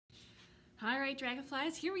All right,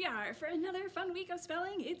 Dragonflies, here we are for another fun week of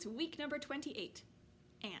spelling. It's week number 28.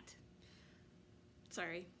 Ant.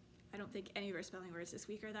 Sorry, I don't think any of our spelling words this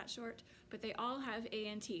week are that short, but they all have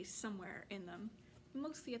A-N-T somewhere in them,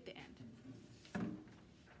 mostly at the end.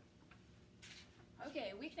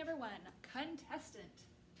 Okay, week number 1, contestant.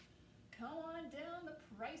 Come on down, the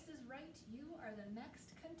price is right. You are the next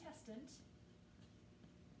contestant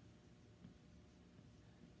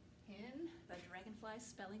in the Dragonflies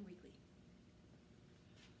Spelling Weekly.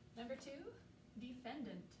 Number 2,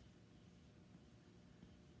 defendant.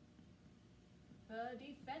 The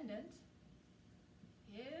defendant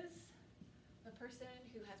is the person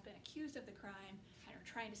who has been accused of the crime and are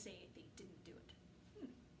trying to say they didn't do it.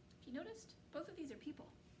 If you noticed, both of these are people.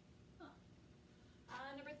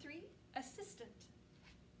 Number 3, assistant.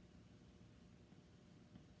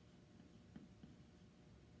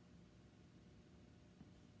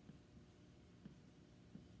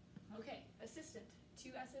 Okay, assistant. 2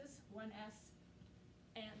 S's, 1 S,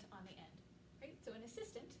 and on the end. Right? So an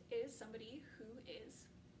assistant is somebody who is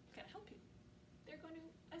going to help you. They're going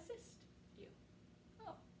to assist you.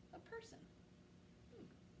 Oh, a person.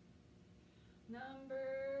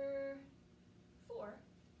 Number 4,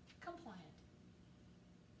 compliant.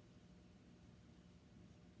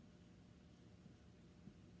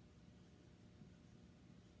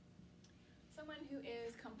 Someone who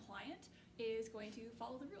is compliant is going to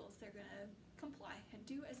follow the rules. They're going to comply and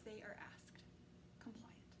do as they are asked.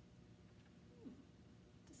 Compliant.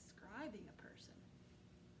 Describing a person.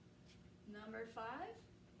 Number 5,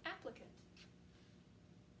 applicant.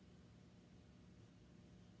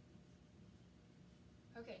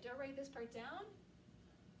 Okay, don't write this part down.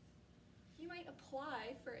 You might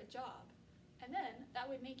apply for a job, and then that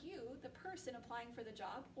would make you the person applying for the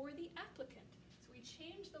job or the applicant. So we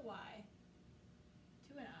change the Y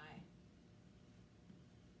to an I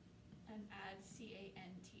and add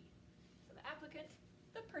C-A-N-T. So the applicant,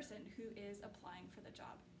 the person who is applying for the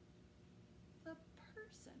job. The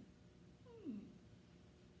person.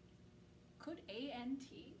 Could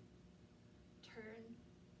A-N-T turn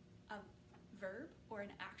a verb or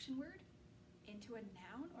an action word into a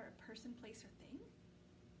noun or a person, place, or thing?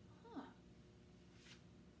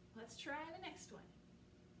 Let's try the next one.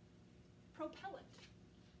 Propellant.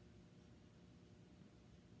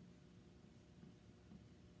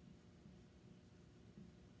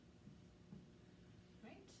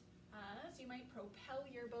 So you might propel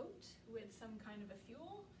your boat with some kind of a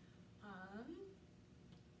fuel.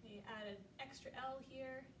 You add an extra L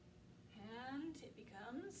here, and it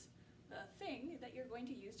becomes the thing that you're going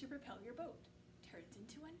to use to propel your boat. Turns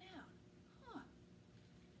into a noun.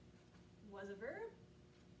 Was a verb?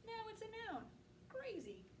 Now it's a noun.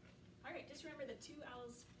 Crazy. All right, just remember the 2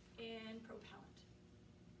 L's in propellant.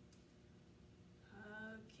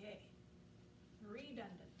 Okay,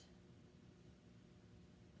 redundant.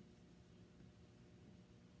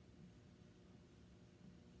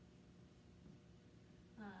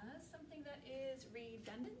 Something that is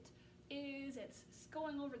redundant is it's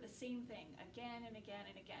going over the same thing again and again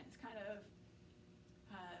and again. It's kind of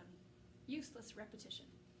useless repetition.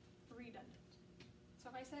 Redundant. So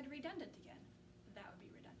if I said redundant again, that would be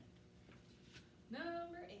redundant.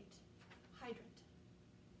 Number 8, hydrant.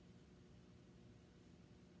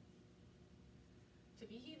 So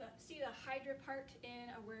if you see the hydra part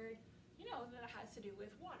in a word, you know that it has to do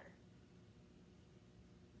with water.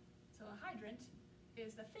 So a hydrant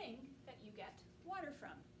is the thing that you get water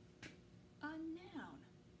from. A noun.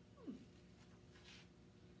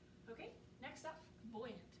 Okay, next up,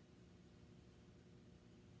 buoyant.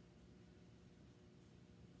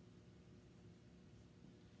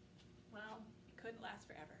 Well, it couldn't last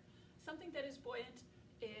forever. Something that is buoyant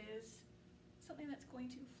is something that's going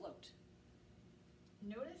to float.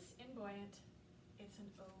 Notice in buoyant, it's an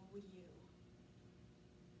OU.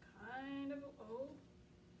 Kind of O.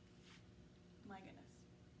 My goodness.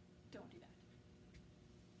 Don't do that.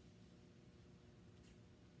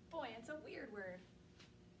 Buoyant's a weird word.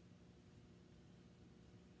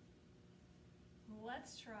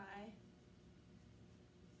 Let's try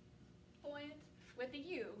buoyant with the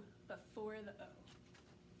U before the O.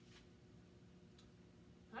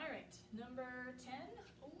 All right, number 10,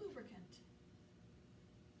 lubricant.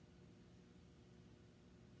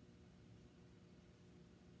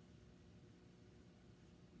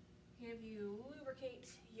 If you lubricate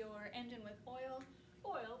your engine with oil,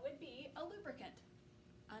 oil would be a lubricant,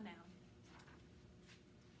 a noun.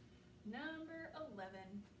 Number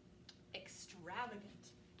 11, extravagant.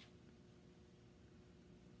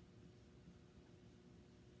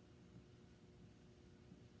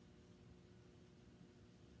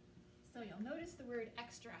 So So you'll notice the word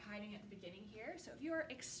extra hiding at the beginning here. So if you're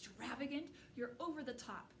extravagant, you're over the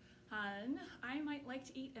top. I might like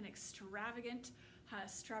to eat an extravagant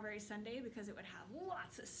strawberry sundae because it would have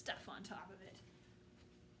lots of stuff on top of it.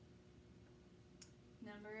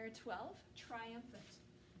 Number 12, triumphant.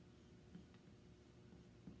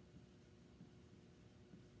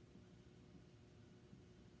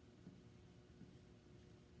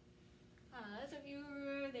 So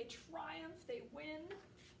if they triumph, they win.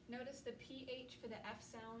 Notice the PH for the F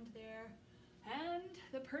sound there. And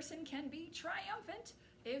the person can be triumphant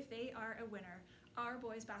if they are a winner. Our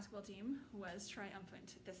boys basketball team was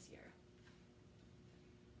triumphant this year.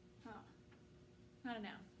 Oh, not a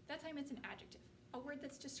noun. That time it's an adjective, a word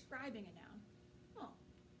that's describing a noun. Oh,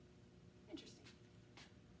 interesting.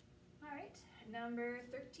 All right, number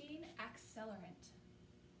 13, accelerant.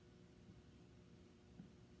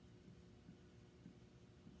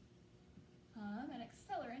 An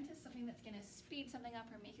accelerant is something that's going to speed something up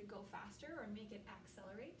or make it go faster or make it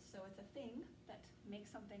accelerate. So it's a thing that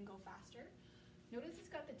makes something go faster. Notice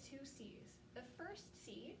it's got the two C's. The first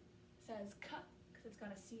C says k because it's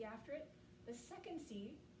got a C after it. The second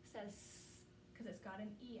C says s because it's got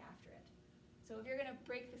an E after it. So if you're going to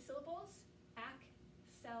break the syllables,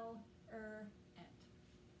 ac-cel-er-ant.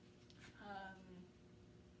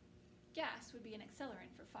 Gas would be an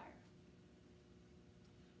accelerant for fire.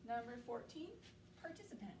 Number 14,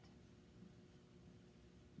 participant.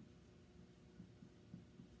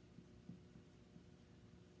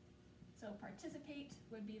 So participate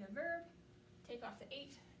would be the verb, take off the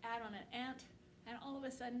ate, add on an ant, and all of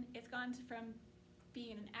a sudden it's gone from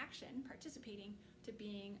being an action, participating, to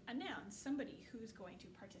being a noun, somebody who's going to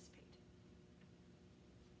participate.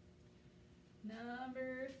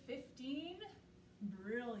 Number 15,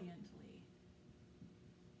 brilliantly.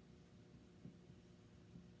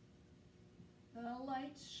 The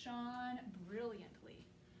lights shone brilliantly.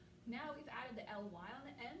 Now we've added the ly on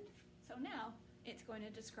the end, so now it's going to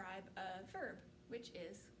describe a verb, which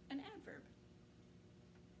is an adverb.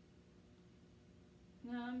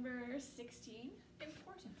 Number 16,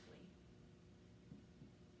 importantly.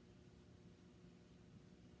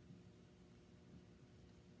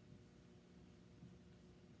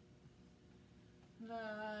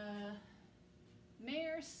 The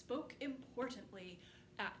mayor spoke importantly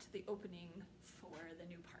at the opening for the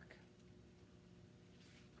new park.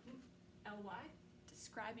 ly,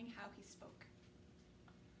 describing how he spoke.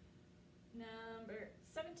 Number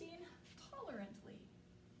 17, tolerantly.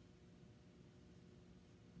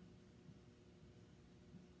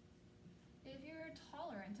 If you're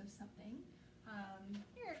tolerant of something,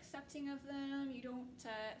 you're accepting of them, you don't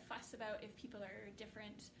fuss about if people are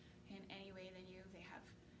different in any way than you,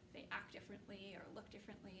 they act differently or look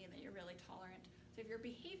differently, and then you're really tolerant. So if you're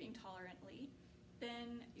behaving tolerantly,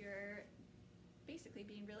 then you're basically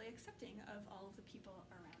being really accepting of all of the people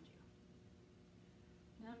around you.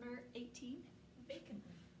 Number 18,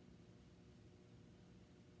 vacantly.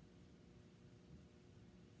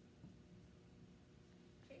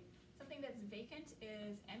 Okay, something that's vacant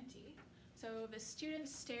is empty. So the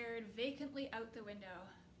students stared vacantly out the window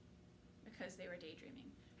because they were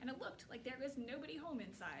daydreaming. And it looked like there was nobody home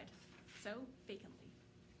inside, so vacantly.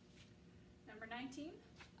 Number 19,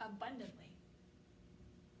 abundantly.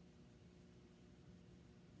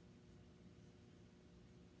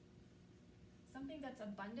 Something that's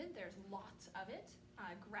abundant, there's lots of it.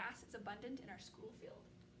 Grass is abundant in our school field.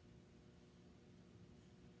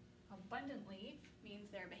 Abundantly means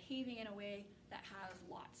they're behaving in a way that has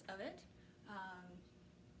lots of it.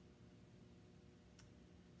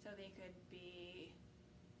 So they could be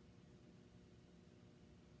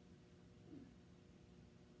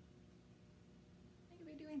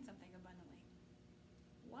doing something abundantly.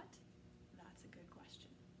 What? That's a good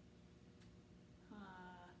question.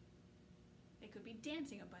 They could be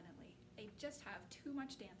dancing abundantly. They just have too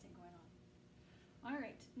much dancing going on. All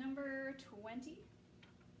right, number 20,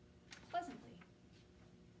 pleasantly.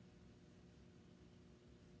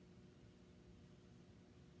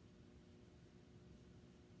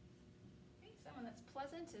 Okay, someone that's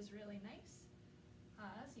pleasant is really nice.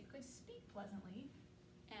 So you could speak pleasantly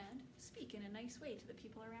and speak in a nice way to the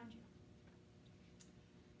people around you.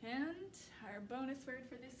 And our bonus word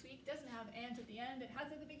for this week doesn't have "and" at the end, it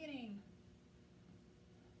has at the beginning.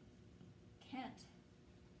 Can't.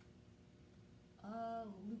 A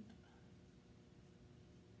loop.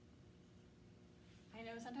 I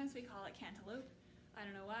know sometimes we call it cantaloupe. I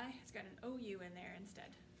don't know why, it's got an OU in there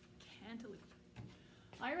instead. Cantaloupe.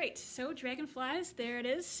 All right, so Dragonflies, there it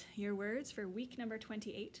is, your words for week number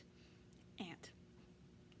 28. Ant.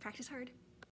 Practice hard.